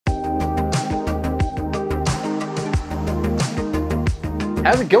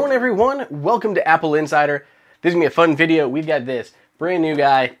How's it going, everyone? Welcome to Apple Insider. This is gonna be a fun video. We've got this brand new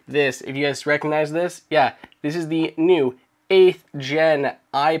guy. This, if you guys recognize this, yeah, this is the new 8th Gen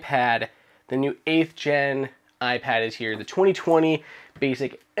iPad. The new 8th Gen iPad is here. The 2020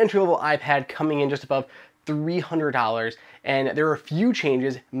 basic entry-level iPad coming in just above $300, and there are a few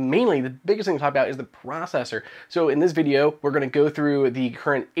changes. Mainly, the biggest thing to talk about is the processor. So in this video, we're going to go through the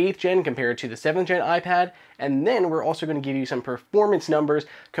current 8th Gen compared to the 7th Gen iPad, and then we're also going to give you some performance numbers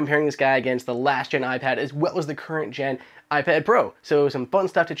comparing this guy against the last Gen iPad as well as the current Gen iPad Pro. So some fun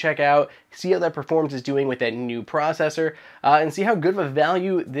stuff to check out, see how that performance is doing with that new processor, and see how good of a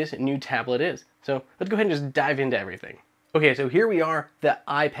value this new tablet is. So let's go ahead and just dive into everything. Okay, so here we are, the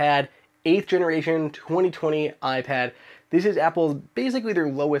iPad 8th generation 2020 iPad. This is Apple's basically their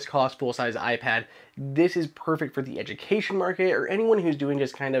lowest cost full-size iPad. This is perfect for the education market or anyone who's doing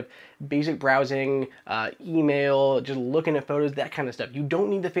just kind of basic browsing, email, just looking at photos, that kind of stuff. You don't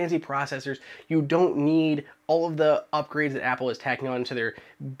need the fancy processors. You don't need all of the upgrades that Apple is tacking on to their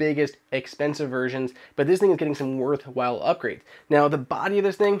biggest expensive versions, but this thing is getting some worthwhile upgrades. Now, the body of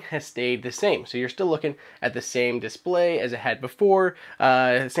this thing has stayed the same, so you're still looking at the same display as it had before,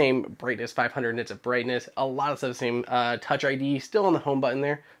 same brightness, 500 nits of brightness, a lot of stuff, same Touch ID, still on the home button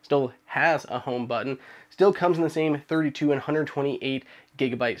there, still has a home button, still comes in the same 32 and 128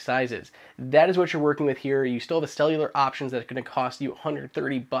 gigabyte sizes. That is what you're working with here. You still have the cellular options that are going to cost you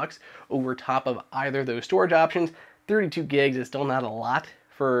 $130 over top of either of those storage options. 32 gigs is still not a lot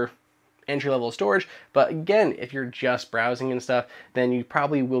for entry-level storage, but again, if you're just browsing and stuff, then you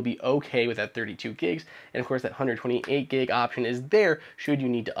probably will be okay with that 32 gigs. And of course, that 128 gig option is there should you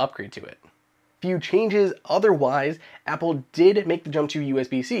need to upgrade to it. Few changes otherwise. Apple did make the jump to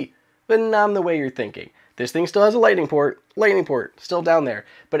USB-C, but not in the way you're thinking. This thing still has a lightning port, still down there,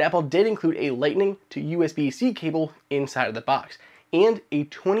 but Apple did include a lightning to USB-C cable inside of the box, and a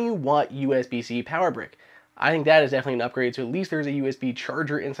 20-watt USB-C power brick. I think that is definitely an upgrade, so at least there's a USB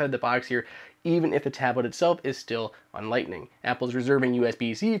charger inside the box here, even if the tablet itself is still on lightning. Apple's reserving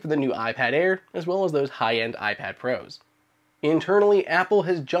USB-C for the new iPad Air, as well as those high-end iPad Pros. Internally, Apple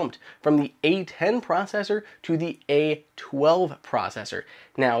has jumped from the A10 processor to the A12 processor.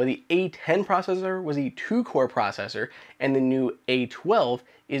 Now, the A10 processor was a 2-core processor, and the new A12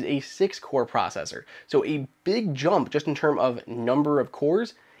 is a 6-core processor. So a big jump just in terms of number of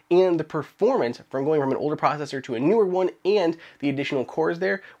cores and the performance from going from an older processor to a newer one and the additional cores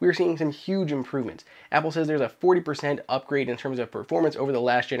there. We're seeing some huge improvements. Apple says there's a 40% upgrade in terms of performance over the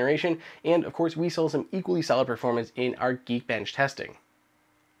last generation, and of course we saw some equally solid performance in our Geekbench testing.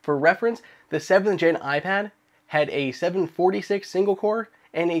 For reference, the 7th Gen iPad had a 746 single core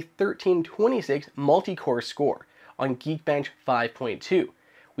and a 1326 multi-core score on Geekbench 5.2.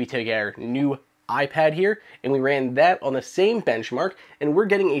 We took our new iPad here, and we ran that on the same benchmark, and we're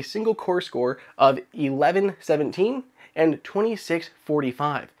getting a single core score of 1117 and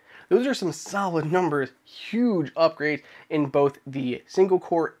 2645. Those are some solid numbers, huge upgrades in both the single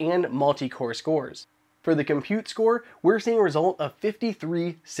core and multi-core scores. For the compute score, we're seeing a result of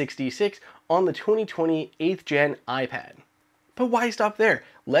 5366 on the 2020 8th Gen iPad. But why stop there?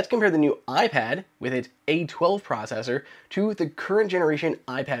 Let's compare the new iPad with its A12 processor to the current generation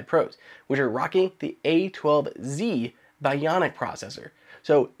iPad Pros, which are rocking the A12Z Bionic processor.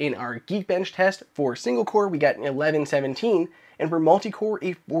 So in our Geekbench test for single core, we got an 1117, and for multi-core,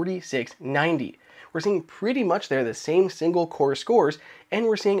 a 4690. We're seeing pretty much there the same single core scores, and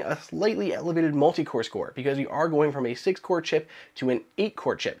we're seeing a slightly elevated multi-core score because we are going from a 6-core chip to an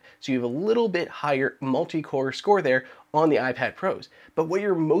 8-core chip. So you have a little bit higher multi-core score there on the iPad Pros. But what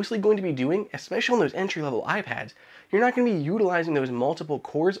you're mostly going to be doing, especially on those entry-level iPads, you're not going to be utilizing those multiple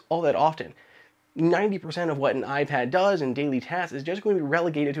cores all that often. 90% of what an iPad does in daily tasks is just going to be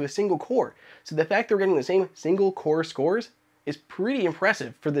relegated to a single core. So the fact that we're getting the same single core scores is pretty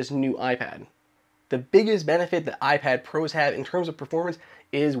impressive for this new iPad. The biggest benefit that iPad Pros have in terms of performance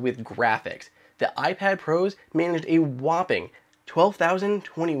is with graphics. The iPad Pros managed a whopping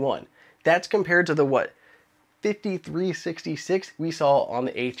 12,021. That's compared to the 5366 we saw on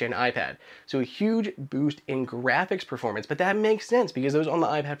the 8th Gen iPad. So a huge boost in graphics performance, but that makes sense because those on the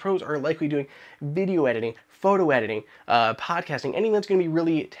iPad Pros are likely doing video editing, photo editing, podcasting, anything that's going to be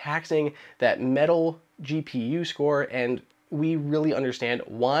really taxing that metal GPU score, and we really understand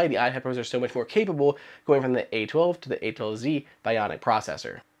why the iPad Pros are so much more capable going from the A12 to the A12Z Bionic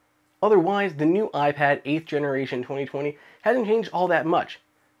processor. Otherwise, the new iPad 8th generation 2020 hasn't changed all that much.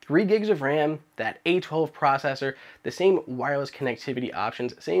 3 gigs of RAM, that A12 processor, the same wireless connectivity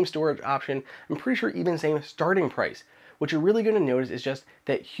options, same storage option, I'm pretty sure even same starting price. what you're really going to notice is just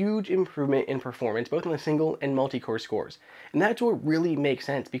that huge improvement in performance, both on the single and multi-core scores. And that's what really makes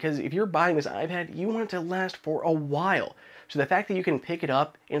sense, because if you're buying this iPad, you want it to last for a while. So the fact that you can pick it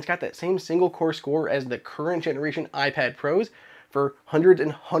up and it's got that same single core score as the current generation iPad Pros for hundreds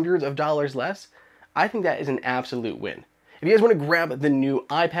and hundreds of dollars less, I think that is an absolute win. If you guys want to grab the new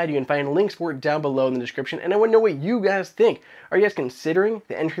iPad, you can find links for it down below in the description, and I want to know what you guys think. Are you guys considering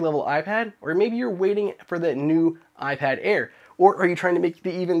the entry-level iPad, or maybe you're waiting for the new iPad Air? Or are you trying to make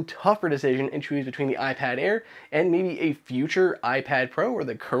the even tougher decision and choose between the iPad Air and maybe a future iPad Pro or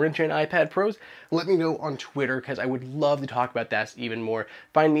the current gen iPad Pros? Let me know on Twitter, because I would love to talk about that even more.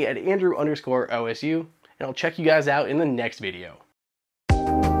 Find me at Andrew_OSU, and I'll check you guys out in the next video.